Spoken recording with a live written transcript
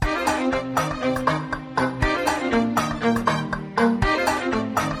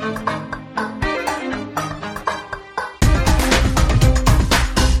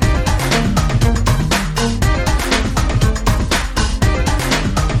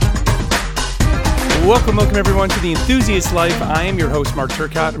Welcome everyone to The Enthusiast Life. I am your host, Mark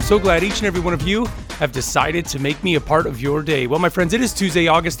Turcott. I'm so glad each and every one of you have decided to make me a part of your day. Well, my friends, it is Tuesday,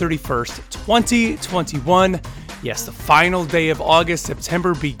 August 31st, 2021. Yes, the final day of August.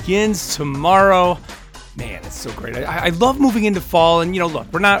 September begins tomorrow. Man, it's so great. I love moving into fall. And,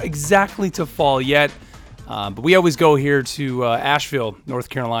 look, we're not exactly to fall yet, but we always go here to Asheville, North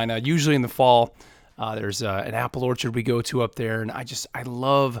Carolina, usually in the fall. There's an apple orchard we go to up there, and I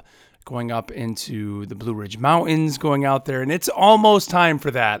love going up into the Blue Ridge Mountains, going out there, and it's almost time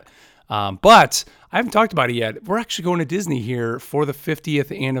for that. But I haven't talked about it yet. We're actually going to Disney here for the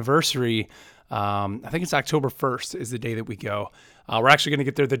 50th anniversary. I think it's October 1st is the day that we go. We're actually going to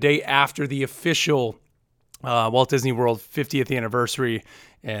get there the day after the official Walt Disney World 50th anniversary,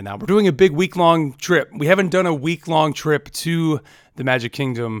 and we're doing a big week-long trip. We haven't done a week-long trip to the Magic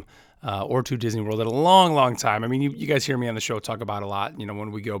Kingdom or to Disney World in a long, long time. I mean, you guys hear me on the show talk about it a lot,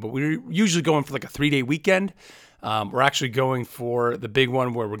 when we go, but we're usually going for like a 3-day weekend. We're actually going for the big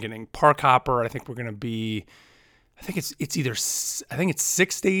one where we're getting park hopper. I think we're going to be, I think it's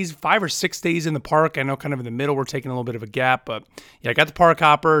 6 days, 5 or 6 days in the park. I know kind of in the middle, we're taking a little bit of a gap, but yeah, I got the park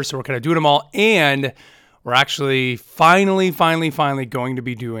hopper. So we're kind of doing them all. And we're actually finally going to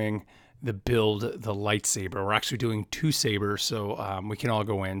be doing the build the lightsaber. We're actually doing 2 sabers, so we can all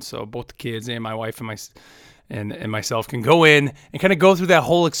go in. So both the kids and my wife and myself can go in and kind of go through that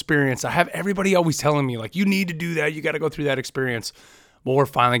whole experience. I have everybody always telling me, like, you need to do that. You got to go through that experience. Well, we're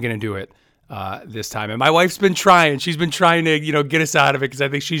finally going to do it this time. And my wife's been trying. She's been trying to, get us out of it because I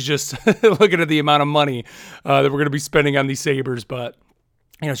think she's just looking at the amount of money that we're going to be spending on these sabers. But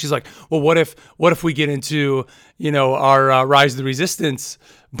she's like, well, what if we get into, our Rise of the Resistance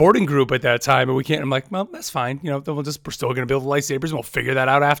boarding group at that time and we can't? I'm like, well, that's fine. Then we're still going to build the lightsabers and we'll figure that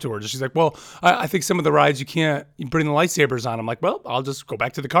out afterwards. And she's like, well, I think some of the rides you bring the lightsabers on. I'm like, well, I'll just go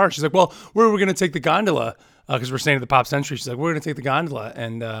back to the car. She's like, well, where are we going to take the gondola? Because we're staying at the Pop Century. She's like, we're going to take the gondola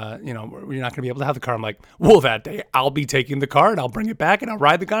and, you're not going to be able to have the car. I'm like, well, that day I'll be taking the car and I'll bring it back and I'll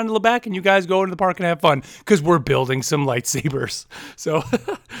ride the gondola back and you guys go into the park and have fun because we're building some lightsabers. So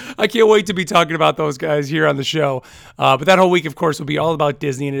I can't wait to be talking about those guys here on the show. But that whole week, of course, will be all about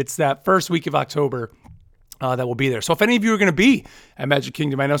Disney, and it's that first week of October that will be there. So if any of you are going to be at Magic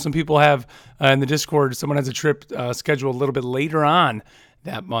Kingdom, I know some people have in the Discord, someone has a trip scheduled a little bit later on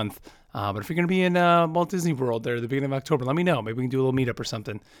that month. But if you're going to be in Walt Disney World there at the beginning of October, let me know. Maybe we can do a little meetup or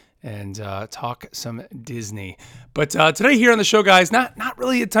something and talk some Disney. But today here on the show, guys, not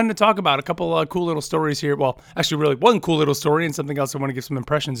really a ton to talk about. A couple cool little stories here. Well, actually, really one cool little story and something else I want to give some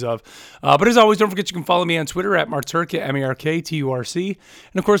impressions of. But as always, don't forget you can follow me on Twitter at MarkTurc, MarkTurc.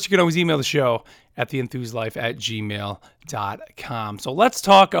 And of course, you can always email the show at theenthusiastlife@gmail.com. So let's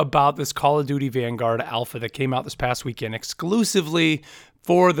talk about this Call of Duty Vanguard alpha that came out this past weekend exclusively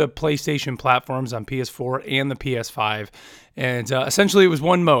for the PlayStation platforms on PS4 and the PS5. And essentially it was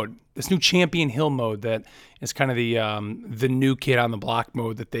one mode, this new Champion Hill mode that is kind of the new kid on the block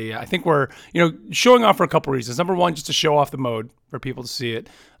mode that they, I think were, showing off for a couple reasons. Number one, just to show off the mode for people to see it.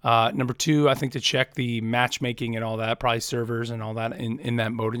 Number two, I think to check the matchmaking and all that, probably servers and all that in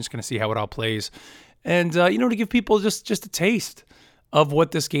that mode, and just going to see how it all plays. And, to give people just a taste of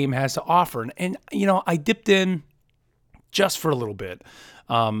what this game has to offer. And I dipped in just for a little bit.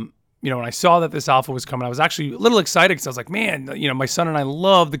 When I saw that this alpha was coming, I was actually a little excited because I was like, man, my son and I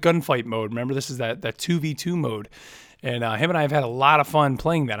love the gunfight mode. Remember, this is that 2v2 mode. And him and I have had a lot of fun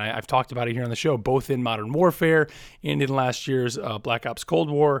playing that. I've talked about it here on the show, both in Modern Warfare and in last year's Black Ops Cold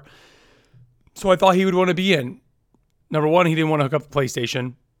War. So I thought he would want to be in. Number one, he didn't want to hook up the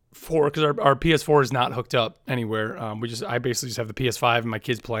PlayStation 4 because our PS4 is not hooked up anywhere. I basically just have the PS5 and my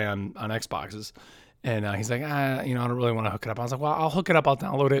kids play on Xboxes. And he's like, I don't really want to hook it up. I was like, well, I'll hook it up. I'll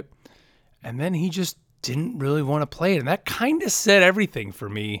download it. And then he just didn't really want to play it. And that kind of said everything for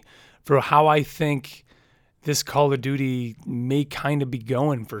me for how I think this Call of Duty may kind of be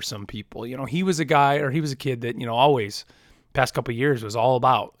going for some people. He was a kid that, always past couple of years was all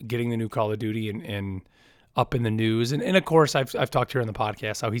about getting the new Call of Duty and up in the news. And of course, I've talked here on the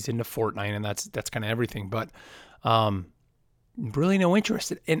podcast how he's into Fortnite and that's kind of everything. But really no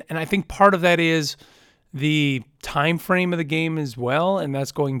interest. And I think part of that is the time frame of the game as well, and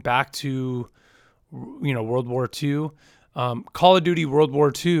that's going back to World War II. Call of Duty World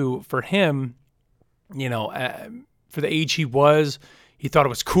War II for him, for the age he thought it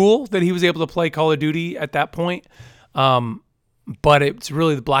was cool that he was able to play Call of Duty at that point. But it's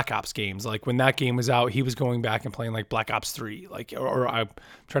really the Black Ops games. Like when that game was out, he was going back and playing like Black Ops 3, or I'm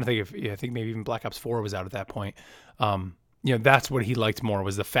trying to think I think maybe even Black Ops 4 was out at that point. that's what he liked more,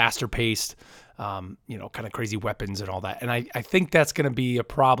 was the faster paced, kind of crazy weapons and all that. And I think that's going to be a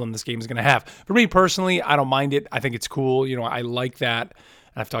problem this game is going to have. For me personally, I don't mind it. I think it's cool. I like that.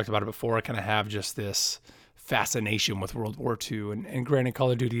 And I've talked about it before. I kind of have just this fascination with World War II. And granted,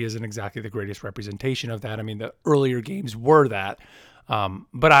 Call of Duty isn't exactly the greatest representation of that. I mean, the earlier games were that.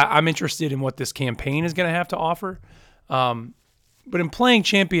 But I'm interested in what this campaign is going to have to offer. But in playing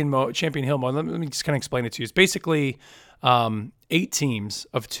Champion Hill mode, let me just kind of explain it to you. It's basically 8 teams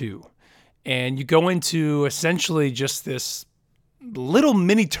of 2. And you go into essentially just this little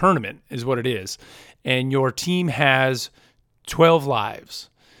mini tournament is what it is. And your team has 12 lives.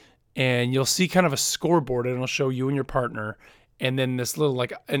 And you'll see kind of a scoreboard, and it'll show you and your partner. And then this little,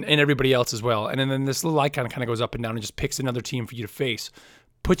 and everybody else as well. And then this little icon kind of goes up and down and just picks another team for you to face.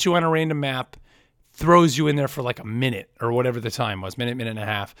 Puts you on a random map, throws you in there for like a minute or whatever the time was, minute and a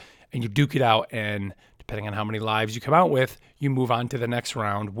half. And you duke it out. And depending on how many lives you come out with, you move on to the next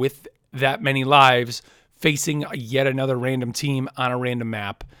round with that many lives, facing yet another random team on a random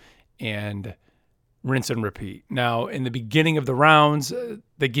map, and rinse and repeat. Now, in the beginning of the rounds,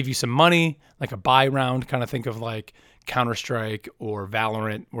 they give you some money, like a buy round, kind of think of like Counter-Strike or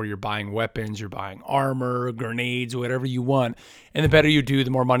Valorant, where you're buying weapons, you're buying armor, grenades, whatever you want. And the better you do,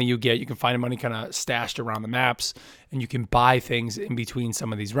 the more money you get. You can find money kind of stashed around the maps, and you can buy things in between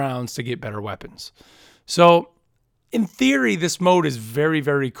some of these rounds to get better weapons. So in theory, this mode is very,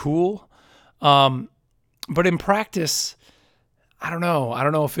 very cool. But in practice, I don't know. I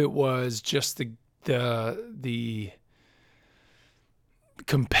don't know if it was just the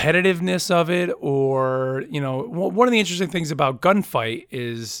competitiveness of it, or, one of the interesting things about Gunfight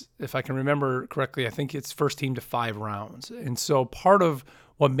is, if I can remember correctly, I think it's first team to 5 rounds. And so part of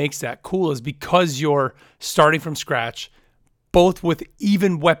what makes that cool is because you're starting from scratch, both with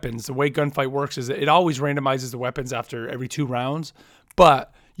even weapons. The way Gunfight works is that it always randomizes the weapons after every 2 rounds,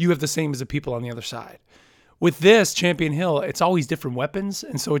 but you have the same as the people on the other side. With this Champion Hill, it's always different weapons,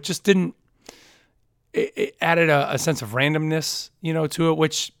 and so it just didn't. It added a sense of randomness, to it,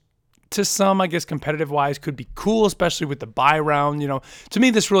 which to some, I guess, competitive-wise, could be cool, especially with the buy round. To me,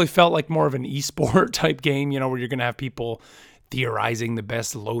 this really felt like more of an esport type game, where you're going to have people theorizing the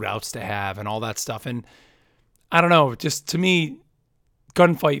best loadouts to have and all that stuff. And I don't know, just to me,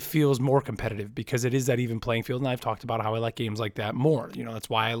 Gunfight feels more competitive because it is that even playing field. And I've talked about how I like games like that more. That's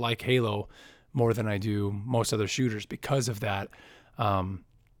why I like Halo more than I do most other shooters, because of that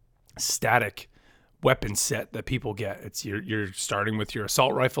static weapon set that people get. It's you're starting with your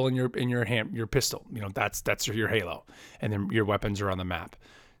assault rifle and your pistol. That's your Halo, and then your weapons are on the map.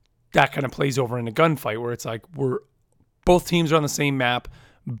 That kind of plays over in a Gunfight where it's like both teams are on the same map,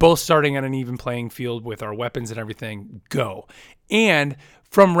 both starting on an even playing field with our weapons and everything. Go. And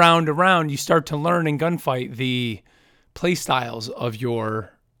from round to round, you start to learn in Gunfight the play styles of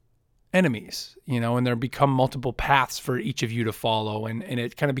your enemies, and there become multiple paths for each of you to follow. And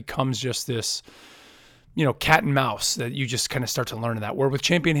it kind of becomes just this, cat and mouse that you just kind of start to learn that. Where with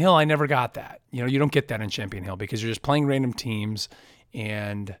Champion Hill, I never got that. You don't get that in Champion Hill because you're just playing random teams,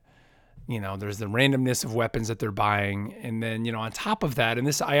 and there's the randomness of weapons that they're buying. And then, on top of that, and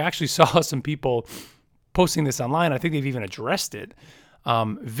this, I actually saw some people posting this online. I think they've even addressed it.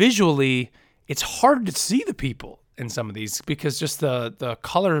 Visually, it's hard to see the people in some of these because just the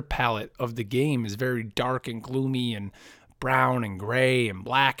color palette of the game is very dark and gloomy and brown and gray and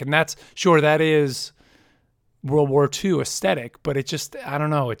black. And that is World War II aesthetic, but it just, I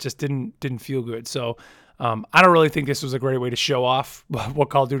don't know, it just didn't feel good. So I don't really think this was a great way to show off what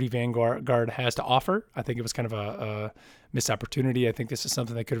Call of Duty Vanguard has to offer. I think it was kind of a missed opportunity. I think this is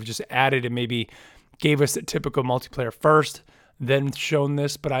something they could have just added and maybe gave us a typical multiplayer first, then shown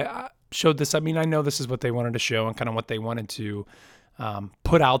this. But I showed this. I mean, I know this is what they wanted to show and kind of what they wanted to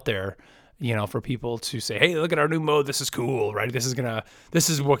put out there, for people to say, hey, look at our new mode. This is cool, right? This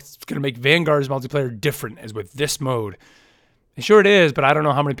is what's gonna make Vanguard's multiplayer different, is with this mode. And sure it is, but I don't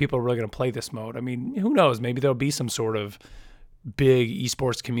know how many people are really going to play this mode. I mean, who knows? Maybe there'll be some sort of big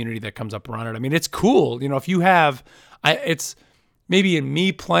esports community that comes up around it. I mean, it's cool. If you have, it's maybe in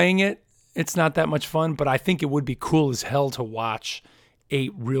me playing it, it's not that much fun, but I think it would be cool as hell to watch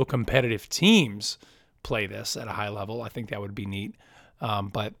 8 real competitive teams play this at a high level. I think that would be neat.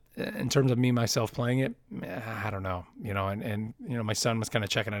 But in terms of myself playing it, I don't know, and my son was kind of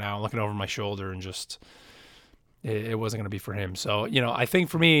checking it out, looking over my shoulder, and just, it wasn't going to be for him. So, I think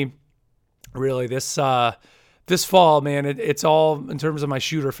for me, really this fall, man, it's all, in terms of my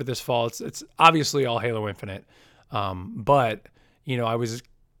shooter for this fall, it's obviously all Halo Infinite. But, I was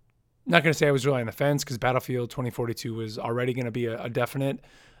not going to say I was really on the fence because Battlefield 2042 was already going to be a definite.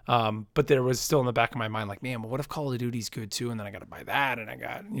 But there was still in the back of my mind, like, man, well, what if Call of Duty's good too? And then I got to buy that, and I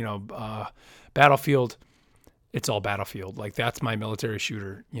got, Battlefield. It's all Battlefield. Like, that's my military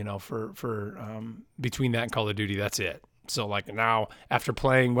shooter, for between that and Call of Duty, that's it. So like now, after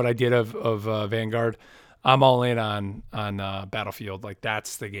playing what I did of Vanguard, I'm all in on Battlefield. Like,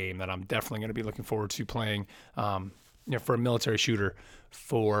 that's the game that I'm definitely going to be looking forward to playing, for a military shooter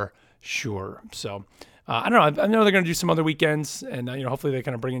for sure. So I don't know. I know they're going to do some other weekends, and hopefully they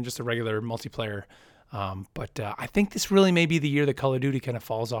kind of bring in just a regular multiplayer. But I think this really may be the year that Call of Duty kind of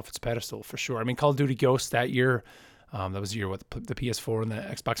falls off its pedestal for sure. I mean, Call of Duty Ghosts that year, that was the year what the PS4 and the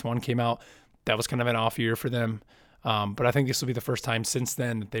Xbox One came out. That was kind of an off year for them. But I think this will be the first time since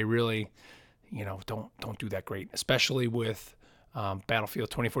then that they really, don't do that great, especially with Battlefield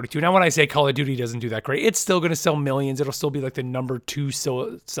 2042. Now, when I say Call of Duty doesn't do that great, it's still going to sell millions. It'll still be like the number 2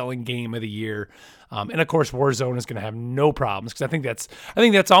 selling game of the year. And of course, Warzone is going to have no problems because I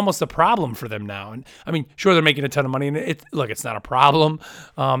think that's almost a problem for them now. And I mean, sure, they're making a ton of money, and it's not a problem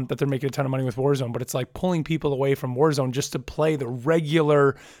that they're making a ton of money with Warzone, but it's like pulling people away from Warzone just to play the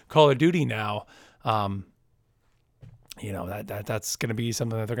regular Call of Duty now. That's going to be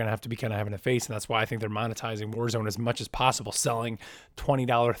something that they're going to have to be kind of having to face. And that's why I think they're monetizing Warzone as much as possible, selling $20,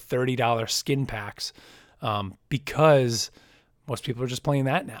 $30 skin packs, because most people are just playing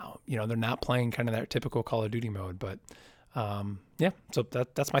that now. They're not playing kind of that typical Call of Duty mode. But so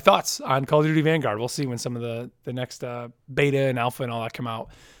that's my thoughts on Call of Duty Vanguard. We'll see when some of the next beta and alpha and all that come out.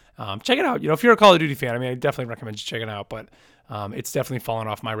 Check it out. If you're a Call of Duty fan, I mean, I definitely recommend you checking it out. But it's definitely fallen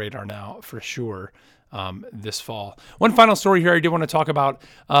off my radar now for sure. This fall. One final story here I did want to talk about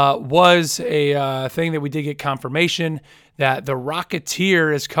was a thing that we did get confirmation that The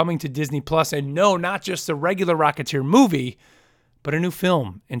Rocketeer is coming to Disney Plus, and no, not just the regular Rocketeer movie, but a new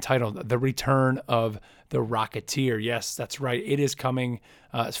film entitled The Return of the Rocketeer. Yes, that's right. It is coming,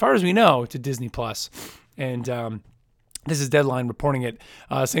 as far as we know, to Disney Plus, and this is Deadline reporting it,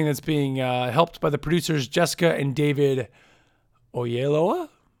 saying that it's being helped by the producers Jessica and David Oyelowo.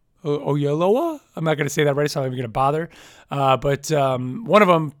 I'm not going to say that right, so I'm not even going to bother. But one of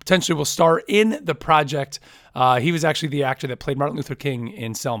them potentially will star in the project. He was actually the actor that played Martin Luther King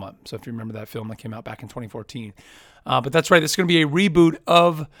in Selma. So if you remember that film that came out back in 2014. But that's right. This is going to be a reboot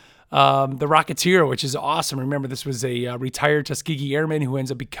of The Rocketeer, which is awesome. Remember, this was a retired Tuskegee Airman who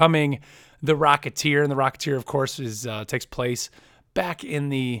ends up becoming the Rocketeer. And the Rocketeer, of course, takes place back in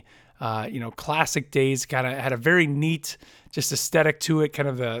the classic days. Kind of had a very neat just aesthetic to it, kind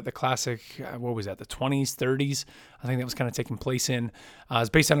of the classic, what was that, the 20s, 30s, I think that was kind of taking place in. It's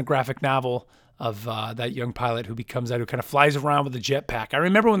based on a graphic novel of that young pilot who becomes that, who kind of flies around with a jetpack. I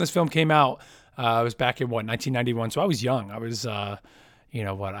remember when this film came out, it was back in, 1991, so I was young. I was, I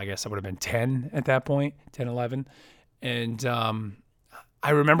guess I would have been 10 at that point, 10, 11. And I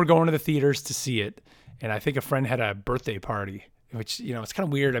remember going to the theaters to see it, and I think a friend had a birthday party, which, it's kind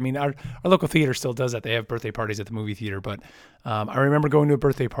of weird. I mean, our local theater still does that. They have birthday parties at the movie theater. But I remember going to a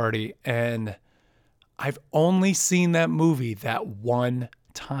birthday party, and I've only seen that movie that one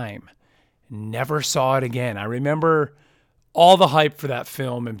time. Never saw it again. I remember all the hype for that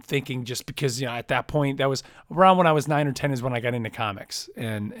film and thinking, just because, at that point, that was around when I was 9 or 10 is when I got into comics.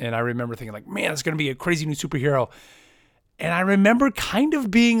 And I remember thinking, like, man, it's going to be a crazy new superhero. And I remember kind of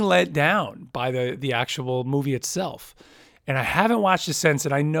being let down by the actual movie itself. And I haven't watched it since,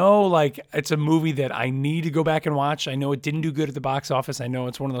 and I know, like, it's a movie that I need to go back and watch. I know it didn't do good at the box office. I know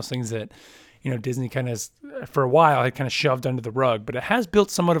it's one of those things that, Disney kind of, for a while, had kind of shoved under the rug. But it has built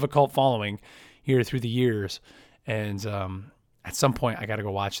somewhat of a cult following here through the years. And at some point, I got to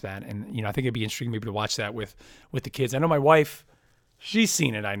go watch that. And, I think it'd be interesting maybe to watch that with the kids. I know my wife, she's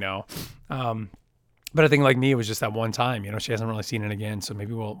seen it, I know. But I think, like me, it was just that one time. She hasn't really seen it again. So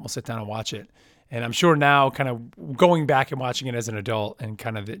maybe we'll sit down and watch it. And I'm sure now, kind of going back and watching it as an adult and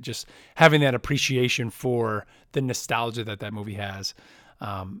kind of just having that appreciation for the nostalgia that movie has,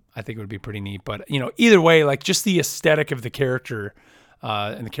 I think it would be pretty neat. But, either way, like, just the aesthetic of the character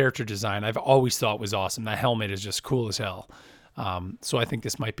and the character design, I've always thought was awesome. That helmet is just cool as hell. So I think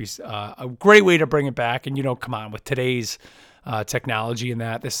this might be a great way to bring it back. And, come on, with today's technology and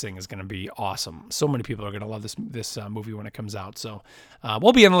this thing is going to be awesome. So many people are going to love this movie when it comes out. So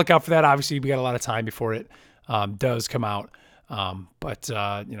we'll be on the lookout for that. Obviously, we got a lot of time before it does come out. But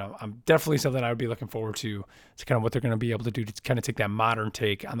I'm definitely something I would be looking forward to kind of what they're going to be able to do to kind of take that modern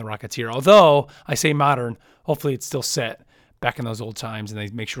take on the Rocketeer. Although I say modern, hopefully it's still set back in those old times, and they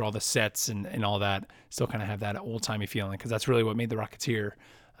make sure all the sets and all that still kind of have that old timey feeling, because that's really what made the Rocketeer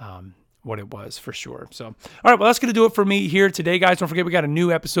what it was for sure. So, all right, well, that's going to do it for me here today, guys. Don't forget, we got a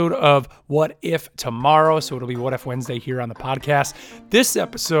new episode of What If tomorrow. So it'll be What If Wednesday here on the podcast. This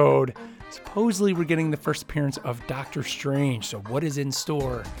episode, supposedly we're getting the first appearance of Doctor Strange. So what is in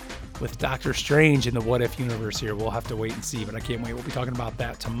store with Doctor Strange in the What If universe here? We'll have to wait and see, but I can't wait. We'll be talking about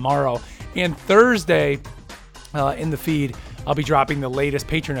that tomorrow. And Thursday in the feed, I'll be dropping the latest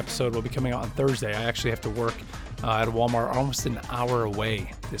Patreon episode. Will be coming out on Thursday. I actually have to work at a Walmart almost an hour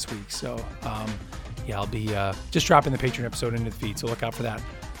away this week. So, I'll be just dropping the Patreon episode into the feed. So look out for that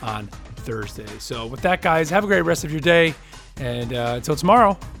on Thursday. So with that, guys, have a great rest of your day. And until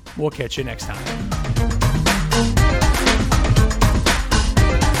tomorrow, we'll catch you next time.